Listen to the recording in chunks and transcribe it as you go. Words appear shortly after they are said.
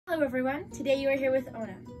Hello everyone, today you are here with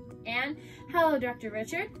Ona. And hello Dr.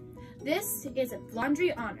 Richard. This is a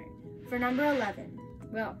Laundry Honor for number 11,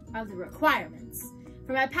 well, of the requirements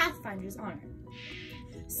for my Pathfinder's Honor.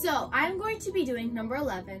 So I'm going to be doing number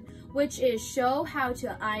 11, which is show how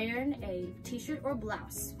to iron a t-shirt or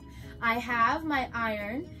blouse. I have my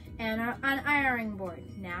iron and an ironing board.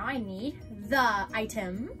 Now I need the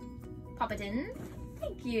item. Pop it in.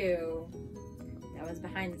 Thank you. That was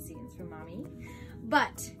behind the scenes for mommy.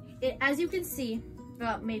 But as you can see,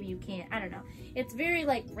 well, maybe you can't, I don't know. It's very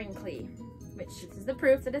like wrinkly, which is the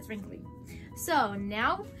proof that it's wrinkly. So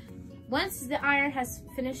now, once the iron has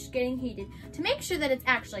finished getting heated, to make sure that it's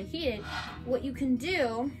actually heated, what you can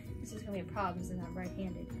do, this is gonna be a problem since I'm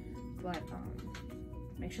right-handed, but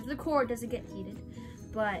make sure the cord doesn't get heated,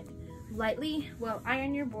 but lightly, well,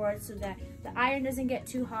 iron your board so that the iron doesn't get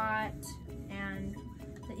too hot and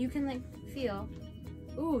that you can like feel,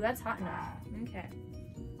 ooh, that's hot enough, okay.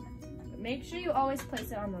 But make sure you always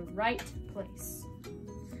place it on the right place.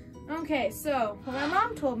 Okay, so what my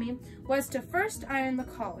mom told me was to first iron the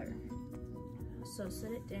collar. So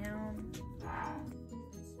set it down. This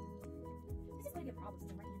is gonna get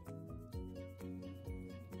problems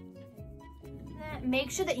right.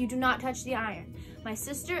 Make sure that you do not touch the iron. My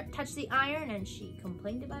sister touched the iron and she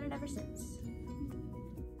complained about it ever since.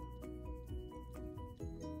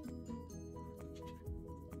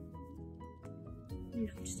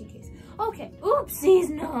 Just in case. Okay, oopsies,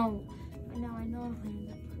 no. I know I'm playing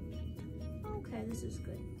that part. Okay, this is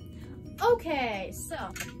good. Okay, so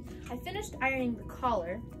I finished ironing the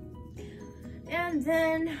collar, and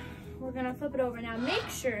then we're gonna flip it over. Now make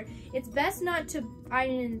sure it's best not to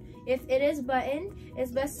iron, if it is buttoned,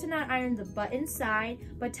 it's best to not iron the button side,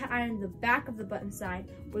 but to iron the back of the button side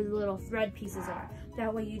where the little thread pieces are.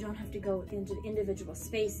 That way you don't have to go into the individual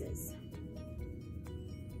spaces.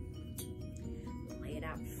 Lay it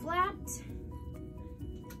out flat,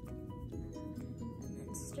 and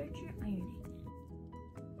then start your ironing.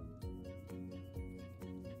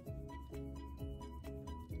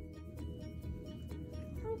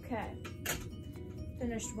 Okay,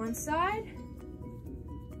 finished one side,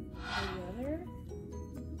 the other.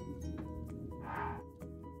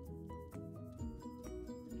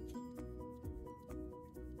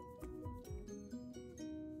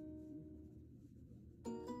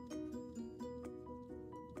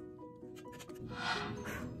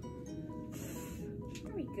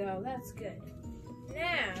 There we go, that's good.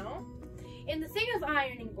 Now, in the thing of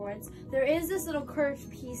ironing boards, there is this little curved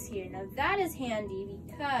piece here. Now that is handy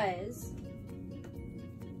because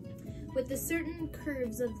with the certain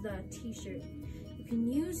curves of the t-shirt, you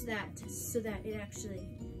can use that so that it actually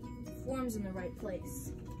forms in the right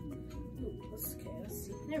place. Ooh, let's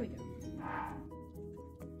see. There we go. Okay.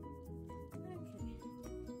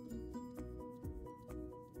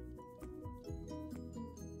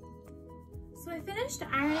 So I finished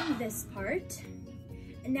ironing this part.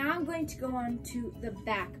 And now I'm going to go on to the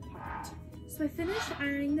back part. So I finished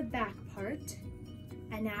ironing the back part,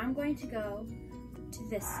 and now I'm going to go to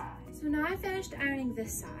this side. So now I finished ironing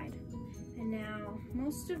this side, and now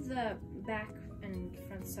most of the back and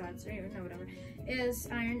front sides, or even no, whatever, is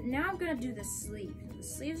ironed. Now I'm gonna do the sleeve. The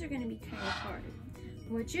sleeves are gonna be kind of hard.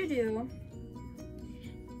 What you do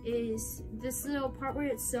is this little part where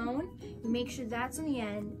it's sewn, you make sure that's on the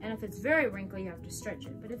end, and if it's very wrinkly, you have to stretch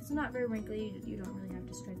it. But if it's not very wrinkly, you don't really have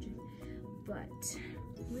to stretch it. But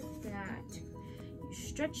with that, you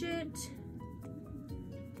stretch it.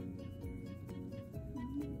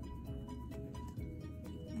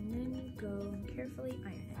 And then you go and carefully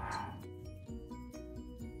iron it.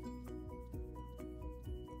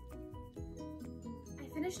 I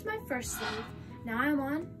finished my first sleeve. Now I'm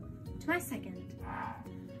on to my second.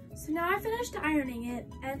 So now I finished ironing it,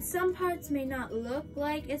 and some parts may not look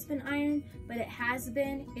like it's been ironed, but it has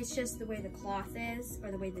been. It's just the way the cloth is,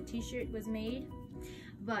 or the way the t-shirt was made.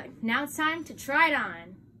 But now it's time to try it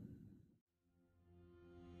on.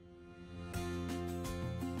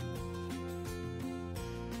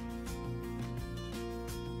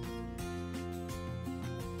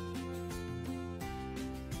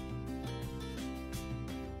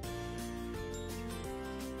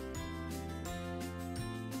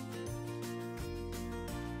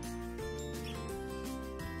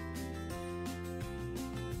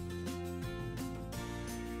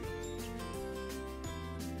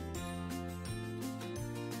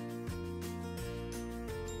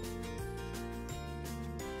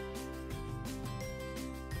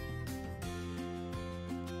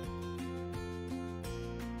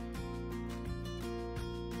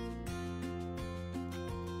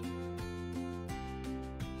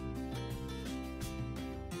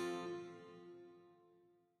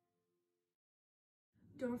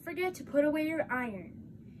 Don't forget to put away your iron.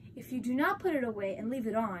 If you do not put it away and leave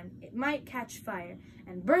it on, it might catch fire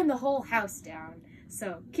and burn the whole house down.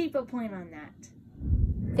 So keep a point on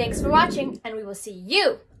that. Thanks for watching, and we will see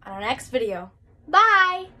you on our next video.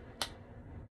 Bye!